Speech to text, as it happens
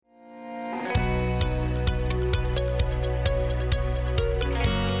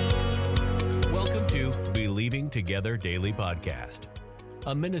Together Daily Podcast,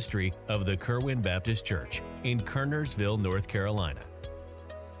 a ministry of the Kerwin Baptist Church in Kernersville, North Carolina.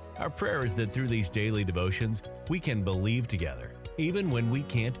 Our prayer is that through these daily devotions, we can believe together, even when we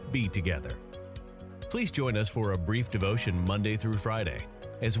can't be together. Please join us for a brief devotion Monday through Friday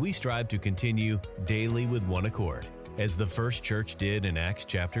as we strive to continue daily with one accord, as the first church did in Acts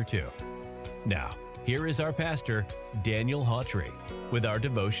chapter 2. Now, here is our pastor, Daniel Hawtrey, with our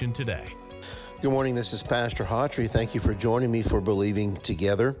devotion today. Good morning, this is Pastor Hawtrey. Thank you for joining me for Believing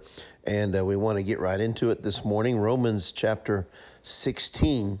Together. And we want to get right into it this morning, Romans chapter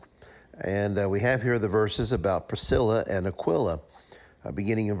 16. And we have here the verses about Priscilla and Aquila,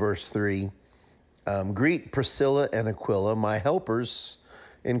 beginning in verse 3. Greet Priscilla and Aquila, my helpers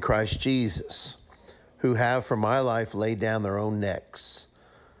in Christ Jesus, who have for my life laid down their own necks,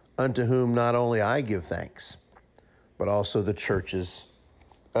 unto whom not only I give thanks, but also the churches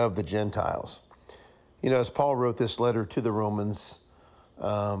of the Gentiles. You know, as Paul wrote this letter to the Romans,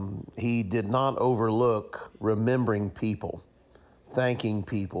 he did not overlook remembering people, thanking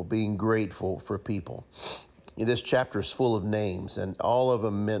people, being grateful for people. This chapter is full of names, and all of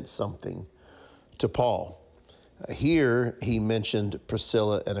them meant something to Paul. Here, he mentioned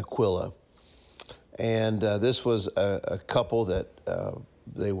Priscilla and Aquila, and this was a couple that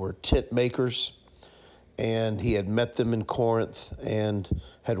they were tent makers, and he had met them in Corinth and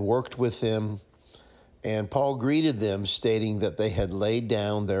had worked with them. And Paul greeted them, stating that they had laid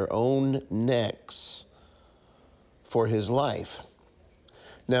down their own necks for his life.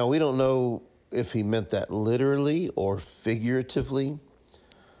 Now, we don't know if he meant that literally or figuratively,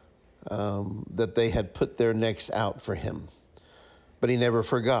 that they had put their necks out for him. But he never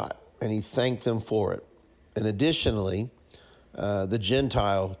forgot, and he thanked them for it. And additionally, the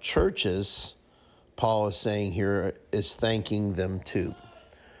Gentile churches, Paul is saying here, is thanking them too.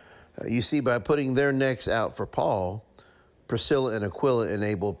 You see, by putting their necks out for Paul, Priscilla and Aquila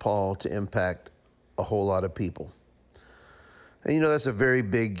enabled Paul to impact a whole lot of people. And you know, that's a very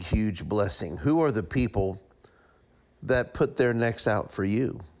big, huge blessing. Who are the people that put their necks out for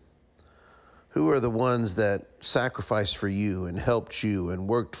you? Who are the ones that sacrificed for you and helped you and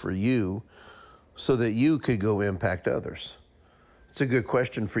worked for you so that you could go impact others? It's a good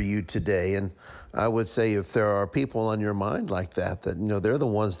question for you today. And I would say if there are people on your mind like that, you know, they're the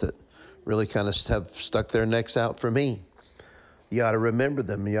ones that really kind of have stuck their necks out for me. You ought to remember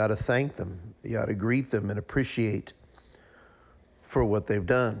them. You ought to thank them. You ought to greet them and appreciate for what they've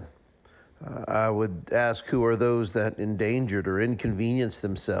done. I would ask, who are those that endangered or inconvenienced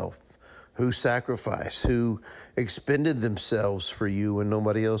themselves, who sacrificed, who expended themselves for you when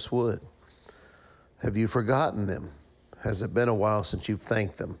nobody else would? Have you forgotten them? Has it been a while since you've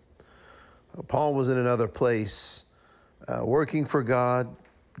thanked them? Paul was in another place, working for God.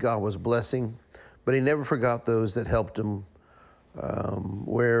 God was blessing, but he never forgot those that helped him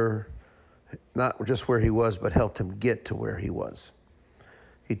not just where he was, but helped him get to where he was.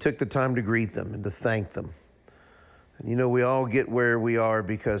 He took the time to greet them and to thank them. And you know, we all get where we are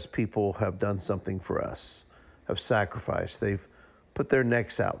because people have done something for us, have sacrificed. They've put their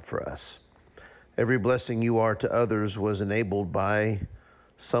necks out for us. Every blessing you are to others was enabled by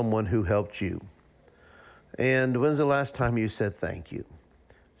someone who helped you. And when's the last time you said thank you?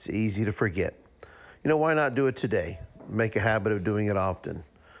 It's easy to forget. You know, why not do it today? Make a habit of doing it often.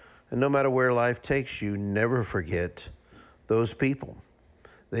 And no matter where life takes you, never forget those people.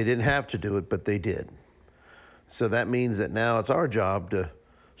 They didn't have to do it, but they did. So that means that now it's our job to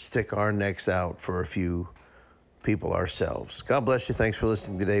stick our necks out for a few people ourselves. God bless you. Thanks for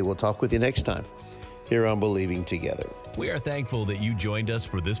listening today. We'll talk with you next time here on Believing Together. We are thankful that you joined us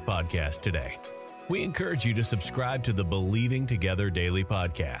for this podcast today. We encourage you to subscribe to the Believing Together Daily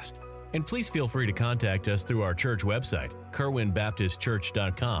Podcast. And please feel free to contact us through our church website,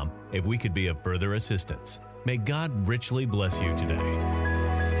 kerwinbaptistchurch.com, if we could be of further assistance. May God richly bless you today.